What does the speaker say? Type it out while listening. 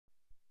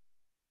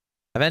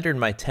I've entered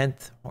my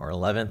 10th or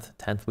 11th,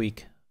 10th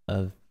week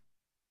of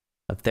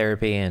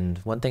therapy, and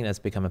one thing that's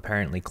become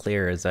apparently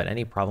clear is that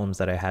any problems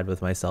that I had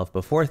with myself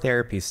before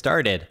therapy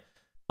started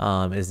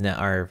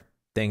are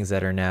things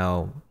that are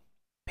now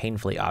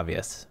painfully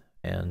obvious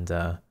and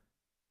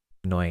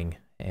annoying.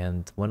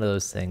 And one of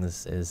those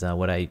things is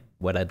what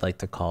I'd like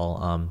to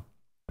call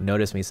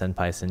notice me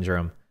senpai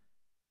syndrome.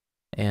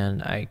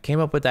 And I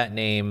came up with that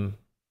name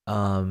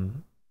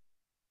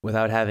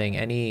without having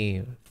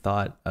any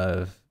thought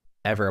of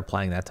ever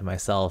applying that to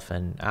myself.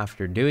 And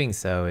after doing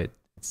so,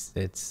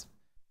 it's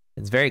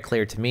very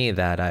clear to me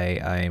that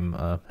I'm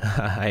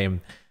I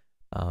am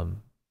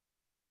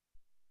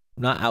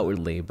not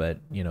outwardly, but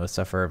a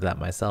sufferer of that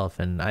myself.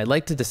 And I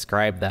like to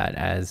describe that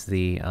as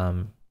the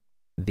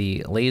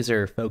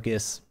laser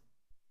focus,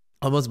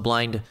 almost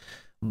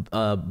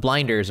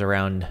blinders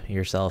around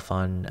yourself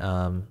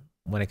on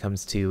when it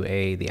comes to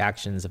the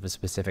actions of a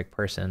specific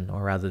person,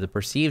 or rather the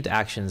perceived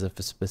actions of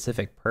a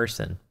specific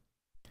person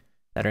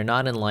that are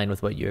not in line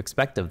with what you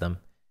expect of them,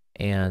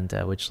 and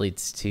which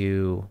leads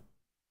to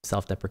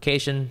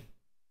self-deprecation,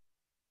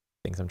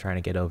 things I'm trying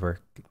to get over,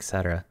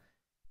 etc.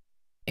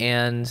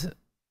 And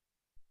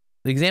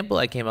the example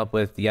I came up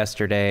with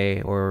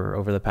yesterday or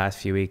over the past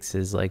few weeks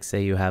is like,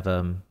 say you have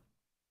a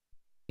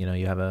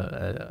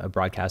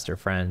broadcaster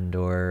friend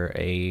or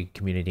a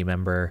community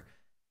member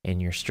in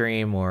your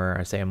stream,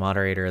 or say a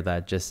moderator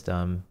that just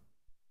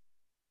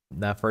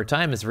that for a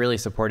time is really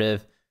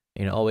supportive,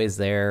 always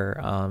there,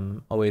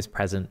 always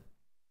present,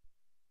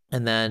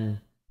 and then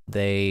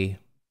they,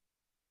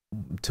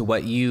 to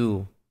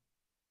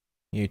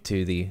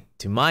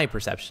my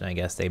perception, I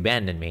guess, they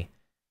abandon me.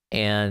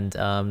 And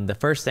the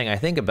first thing I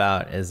think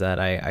about is that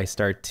I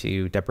start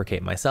to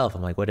deprecate myself.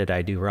 I'm like, what did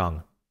I do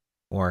wrong?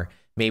 Or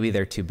maybe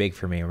they're too big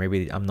for me, or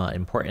maybe I'm not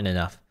important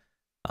enough,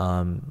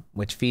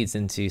 which feeds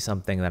into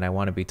something that I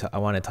want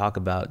to talk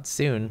about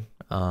soon,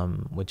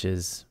 which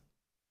is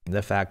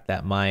the fact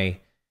that my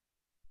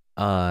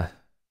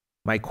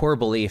core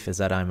belief is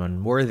that I'm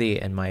unworthy,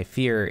 and my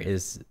fear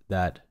is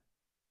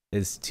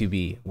to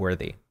be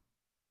worthy.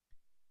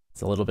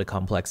 It's a little bit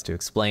complex to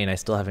explain. I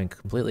still haven't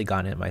completely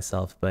gotten it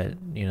myself, but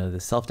the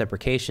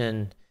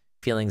self-deprecation,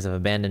 feelings of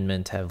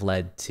abandonment have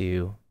led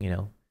to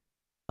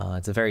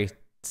it's a very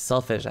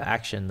selfish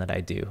action that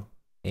I do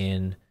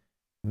in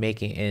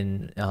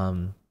blaming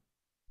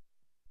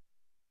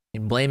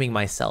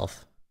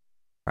myself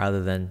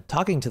rather than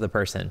talking to the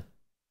person.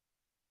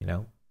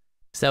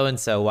 So and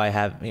so,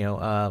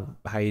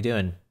 how you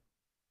doing?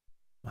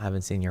 I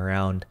haven't seen you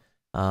around.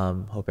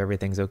 Hope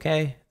everything's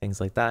okay. Things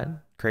like that.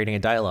 Creating a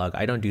dialogue.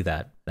 I don't do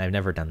that. I've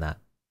never done that.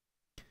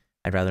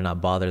 I'd rather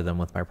not bother them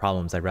with my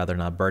problems. I'd rather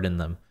not burden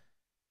them,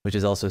 which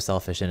is also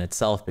selfish in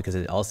itself because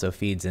it also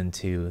feeds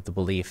into the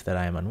belief that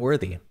I am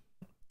unworthy.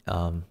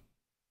 My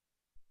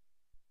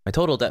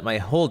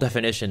whole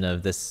definition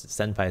of this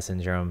senpai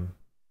syndrome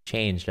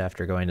changed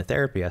after going to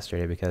therapy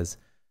yesterday, because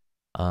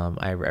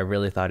I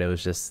really thought it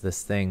was just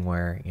this thing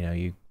where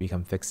you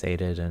become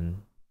fixated,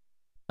 and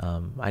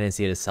I didn't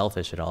see it as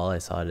selfish at all. I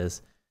saw it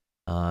as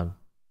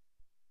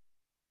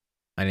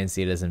I didn't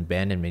see it as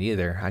abandonment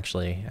either.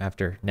 Actually,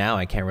 after now,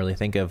 I can't really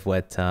think of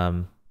what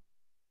I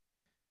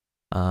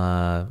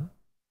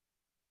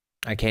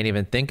can't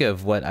even think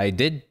of what I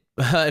did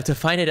to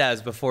find it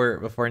as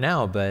before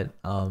now. But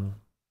I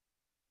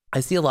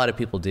see a lot of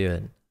people do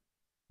it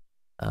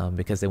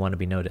because they want to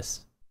be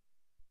noticed,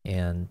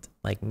 and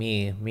like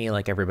me,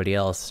 like everybody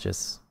else,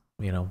 just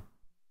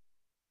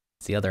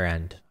it's the other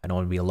end. I don't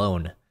want to be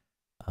alone.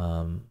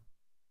 I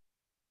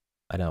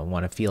don't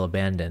want to feel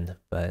abandoned,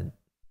 but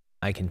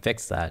I can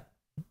fix that,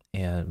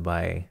 and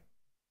by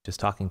just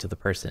talking to the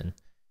person.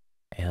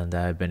 And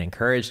I've been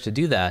encouraged to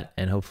do that,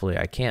 and hopefully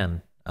I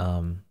can.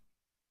 I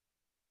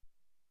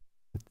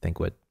think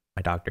what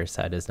my doctor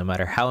said is, no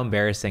matter how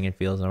embarrassing it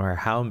feels, no matter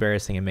how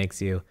embarrassing it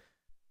makes you,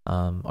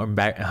 or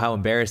how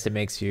embarrassed it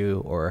makes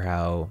you, or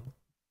how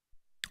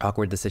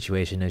awkward the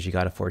situation is, you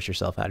got to force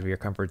yourself out of your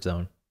comfort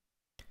zone.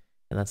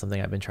 And that's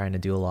something I've been trying to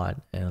do a lot.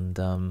 And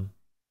I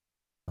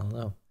don't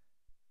know.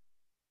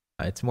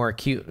 It's more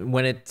acute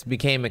when it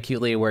became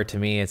acutely aware to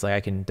me. It's like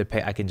I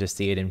can just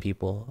see it in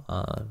people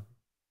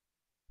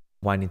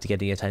wanting to get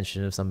the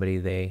attention of somebody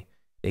they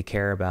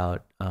care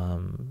about.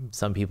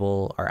 Some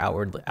people are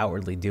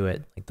outwardly do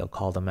it, like they'll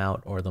call them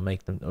out, or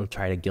they'll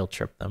try to guilt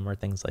trip them or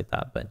things like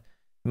that. But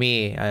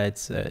me,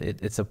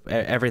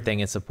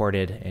 everything is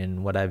supported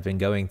in what I've been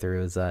going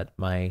through. Is that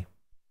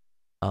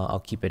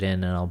I'll keep it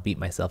in and I'll beat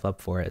myself up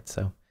for it.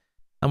 So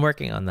I'm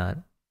working on that.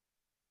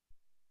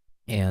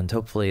 And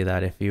hopefully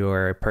that if you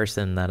are a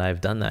person that I've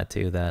done that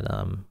to, that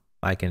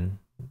I can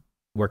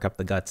work up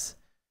the guts,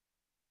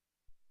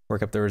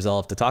 work up the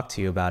resolve to talk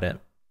to you about it.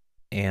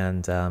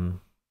 And not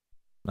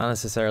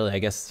necessarily, I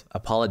guess,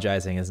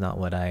 apologizing is not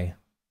what I'm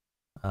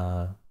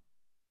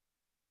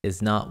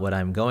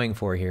going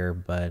for here,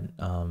 but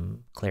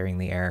clearing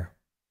the air.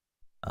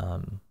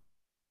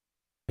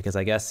 Because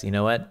I guess, you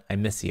know what? I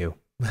miss you.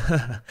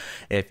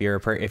 If you're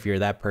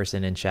that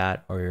person in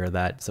chat, or you're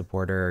that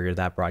supporter, or you're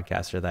that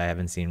broadcaster that I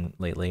haven't seen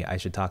lately, I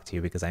should talk to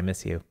you because I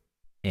miss you.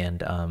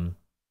 And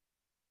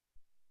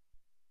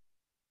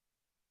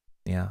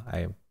yeah,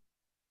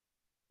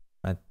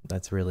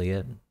 that's really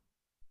it.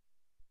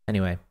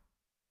 Anyway,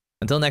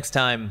 until next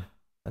time,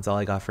 that's all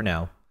I got for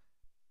now.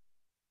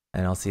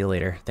 And I'll see you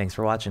later. Thanks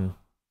for watching.